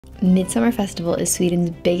Midsummer Festival is Sweden's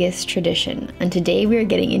biggest tradition, and today we are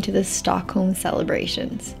getting into the Stockholm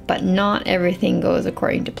celebrations. But not everything goes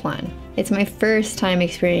according to plan. It's my first time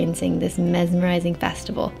experiencing this mesmerizing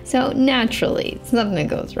festival, so naturally something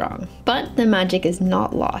goes wrong. But the magic is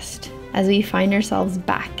not lost, as we find ourselves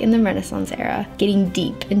back in the Renaissance era, getting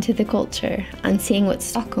deep into the culture and seeing what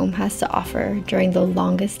Stockholm has to offer during the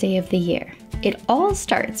longest day of the year. It all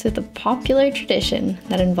starts with a popular tradition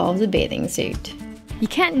that involves a bathing suit. You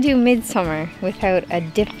can't do midsummer without a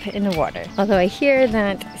dip in the water. Although I hear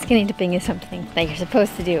that skinny dipping is something that you're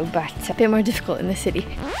supposed to do, but it's a bit more difficult in the city.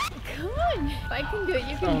 Come on! If I can do it,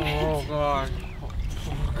 you can do it. Oh god.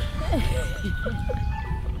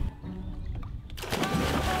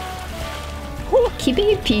 Keeping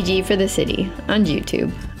it PG for the city on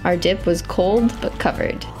YouTube. Our dip was cold but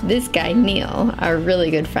covered. This guy Neil, our really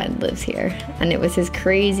good friend, lives here, and it was his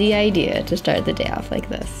crazy idea to start the day off like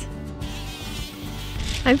this.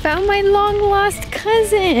 I found my long lost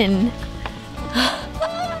cousin!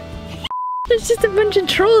 There's just a bunch of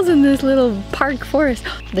trolls in this little park forest.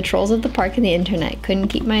 The trolls of the park and the internet couldn't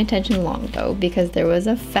keep my attention long though, because there was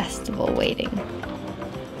a festival waiting.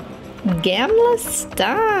 Gamla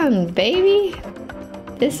Stan, baby!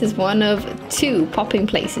 This is one of 2 popping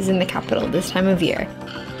places in the capital this time of year.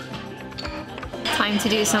 Time to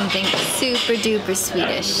do something super duper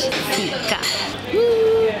Swedish. Fika.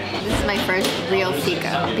 This is my first real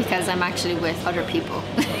fika because I'm actually with other people.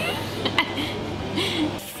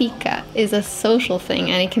 Fika is a social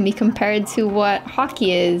thing, and it can be compared to what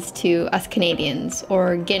hockey is to us Canadians,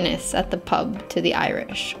 or Guinness at the pub to the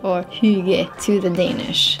Irish, or hygge to the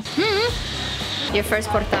Danish. Your first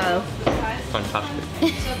cortado.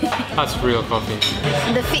 Fantastic. That's real coffee.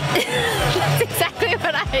 That's exactly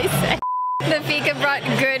what I said. The fika brought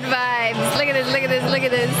good vibes. Look at this, look at this, look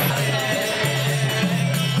at this.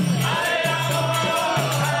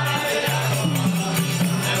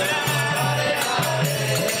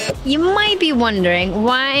 You might be wondering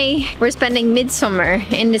why we're spending midsummer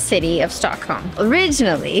in the city of Stockholm.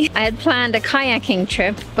 Originally, I had planned a kayaking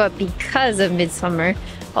trip, but because of midsummer,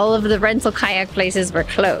 all of the rental kayak places were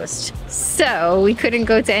closed. So we couldn't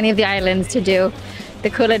go to any of the islands to do the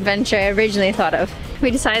cool adventure I originally thought of. We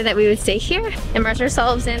decided that we would stay here, immerse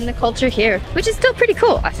ourselves in the culture here, which is still pretty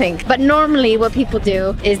cool, I think. But normally what people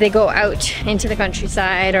do is they go out into the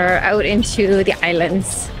countryside or out into the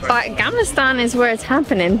islands. But Gamla Stan is where it's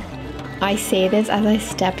happening. I say this as I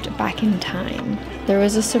stepped back in time. There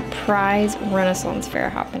was a surprise Renaissance fair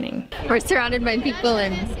happening. We're surrounded by people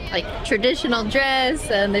in like traditional dress,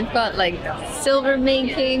 and they've got like silver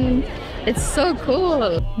making. It's so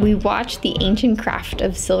cool. We watched the ancient craft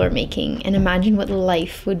of silver making and imagined what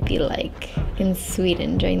life would be like in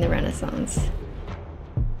Sweden during the Renaissance.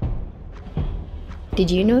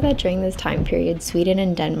 Did you know that during this time period, Sweden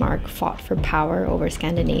and Denmark fought for power over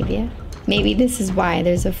Scandinavia? Maybe this is why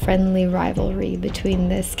there's a friendly rivalry between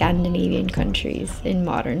the Scandinavian countries in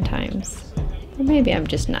modern times. Or maybe I'm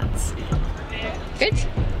just nuts. Good?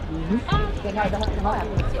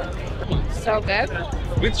 So good.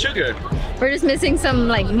 With sugar. We're just missing some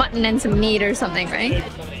like mutton and some meat or something, right?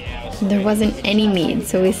 There wasn't any meat,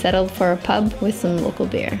 so we settled for a pub with some local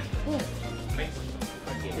beer.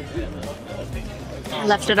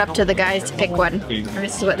 Left it up to the guys to pick one.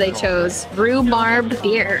 This is what they chose. Rhubarb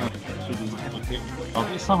beer.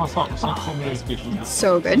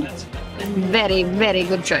 So good. Very, very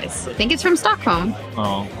good choice. I think it's from Stockholm.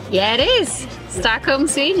 Oh. Yeah, it is. Stockholm,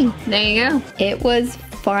 Sweden. There you go. It was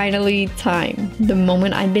finally time. The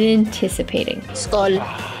moment I've been anticipating. Skål.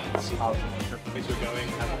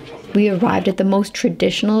 We arrived at the most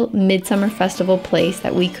traditional midsummer festival place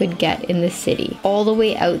that we could get in the city, all the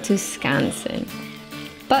way out to Skansen.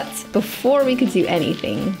 But before we could do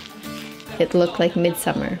anything, it looked like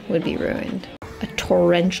midsummer would be ruined. A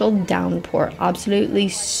torrential downpour absolutely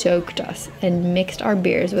soaked us and mixed our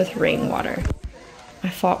beers with rainwater. I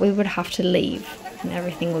thought we would have to leave and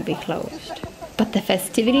everything would be closed. But the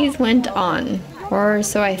festivities went on, or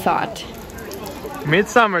so I thought.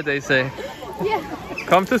 Midsummer, they say. Yeah.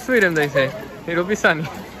 Come to Sweden, they say. It'll be sunny.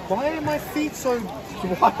 Why are my feet so...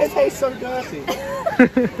 Why are they so dirty?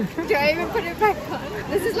 Do I even put it back on?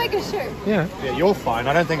 This is like a shirt. Yeah. Yeah, you're fine.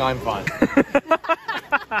 I don't think I'm fine.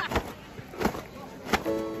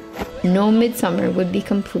 No midsummer would be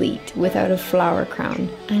complete without a flower crown,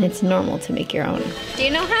 and it's normal to make your own. Do you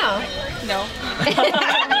know how? No. Okay.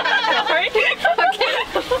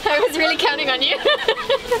 I was really counting on you.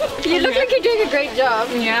 You look like you're doing a great job.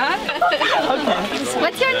 Yeah? Okay.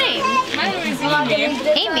 What's your name? My name is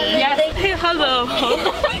Amy. Amy? Yes. Hello.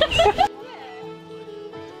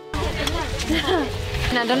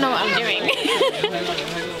 And I don't know what I'm doing.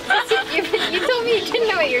 you told me you didn't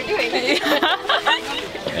know what you're doing.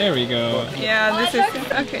 There we go. Yeah, this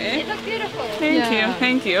is okay. It looks beautiful.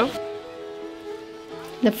 Thank you.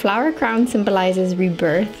 The flower crown symbolizes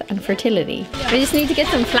rebirth and fertility. We just need to get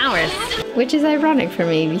some flowers, which is ironic for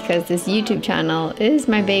me because this YouTube channel is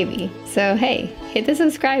my baby. So hey, hit the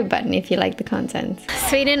subscribe button if you like the content.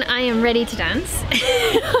 Sweden, I am ready to dance.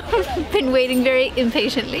 I've been waiting very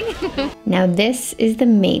impatiently. Now this is the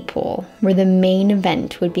maypole, where the main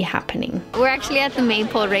event would be happening. We're actually at the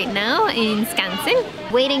maypole right now in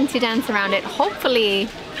Skansen, waiting to dance around it. Hopefully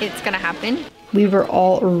it's gonna happen. We were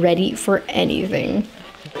all ready for anything.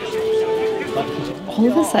 All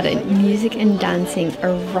of a sudden, music and dancing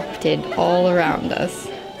erupted all around us.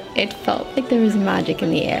 It felt like there was magic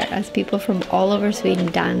in the air as people from all over Sweden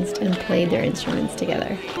danced and played their instruments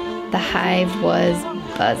together. The hive was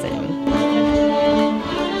buzzing.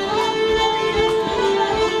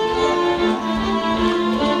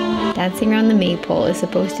 Dancing around the maypole is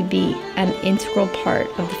supposed to be an integral part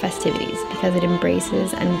of the festivities because it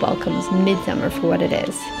embraces and welcomes midsummer for what it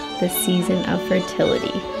is, the season of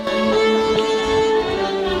fertility.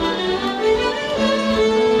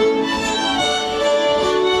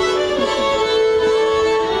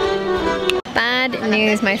 Bad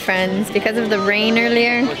news, my friends. Because of the rain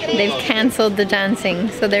earlier, they've cancelled the dancing,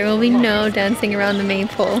 so there will be no dancing around the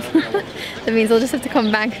maypole. That means we'll just have to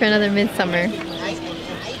come back for another midsummer.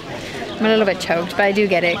 I'm a little bit choked, but I do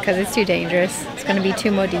get it because it's too dangerous. It's going to be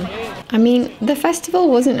too muddy. I mean, the festival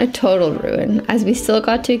wasn't a total ruin, as we still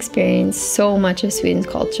got to experience so much of Sweden's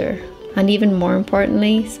culture, and even more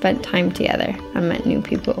importantly, spent time together and met new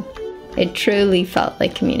people. It truly felt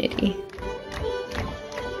like community.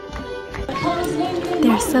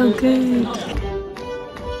 They're so good.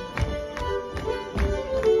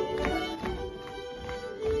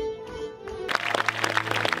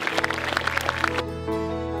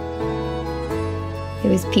 It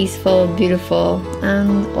was peaceful, beautiful,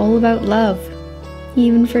 and all about love,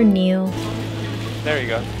 even for Neil. There you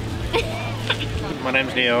go. My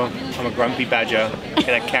name's Neil. I'm a grumpy badger.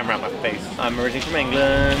 Get a camera on my face. I'm originally from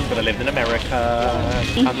England, but I lived in America.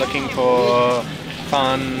 I'm looking for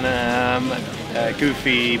fun,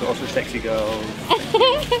 goofy, but also sexy girls.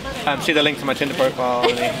 See the link to my Tinder profile.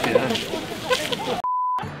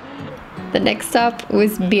 The next stop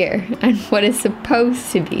was beer and what is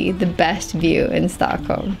supposed to be the best view in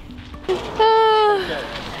Stockholm.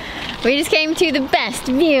 We just came to the best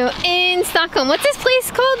view in Stockholm. What's this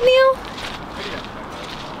place called, Neil?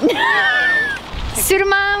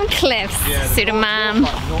 Södermalm Cliffs. Södermalm.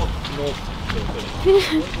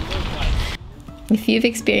 If you've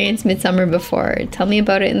experienced midsummer before, tell me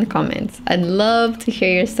about it in the comments. I'd love to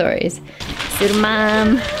hear your stories.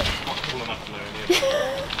 Södermalm.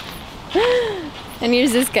 And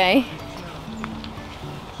here's this guy.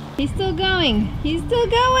 He's still going. He's still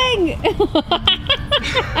going.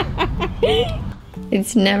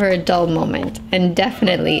 It's never a dull moment, and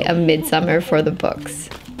definitely a midsummer for the books.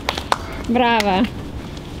 Brava.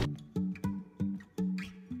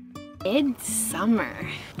 Midsummer.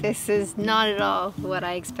 This is not at all what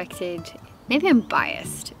I expected. Maybe I'm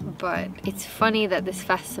biased, but it's funny that this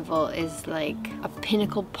festival is like a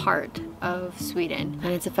pinnacle part of Sweden.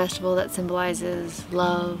 And it's a festival that symbolizes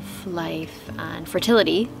love, life, and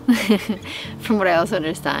fertility, from what I also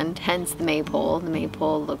understand, hence the maypole. The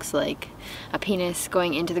maypole looks like a penis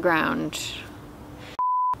going into the ground.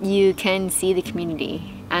 You can see the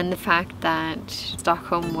community and the fact that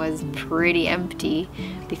Stockholm was pretty empty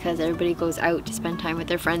because everybody goes out to spend time with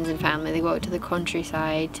their friends and family. They go out to the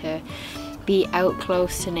countryside to be out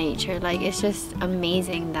close to nature. Like, it's just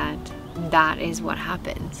amazing that that is what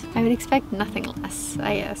happens. I would expect nothing less,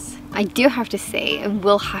 I guess. I do have to say, I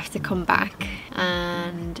will have to come back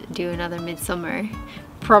and do another midsummer,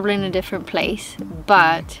 probably in a different place,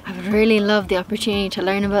 but I would really love the opportunity to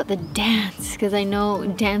learn about the dance, because I know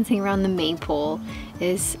dancing around the maypole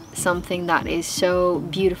is something that is so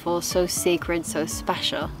beautiful, so sacred, so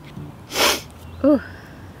special. Ooh.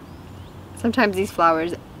 Sometimes these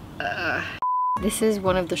flowers, This is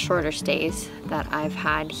one of the shorter stays that I've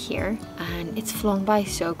had here, and it's flown by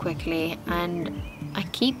so quickly, and I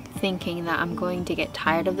keep thinking that I'm going to get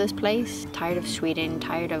tired of this place, tired of Sweden,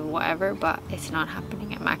 tired of whatever, but it's not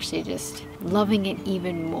happening. I'm actually just loving it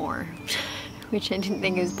even more, which I didn't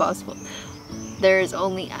think was possible. There is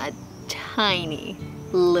only a tiny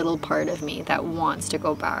little part of me that wants to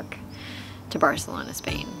go back to Barcelona,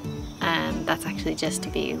 Spain, and that's actually just to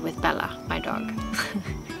be with Bella, my dog.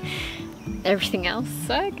 Everything else,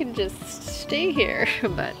 I can just stay here,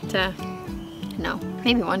 but no,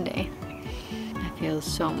 maybe one day. I feel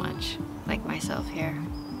so much like myself here.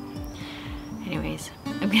 Anyways,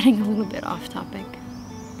 I'm getting a little bit off topic,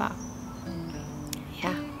 but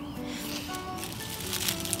yeah.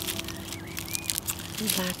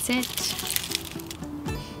 That's it.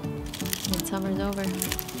 Midsummer's over.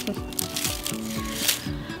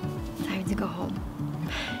 Time to go home.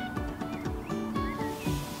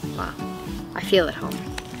 Wow, I feel at home.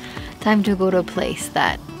 Time to go to a place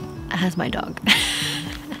that has my dog.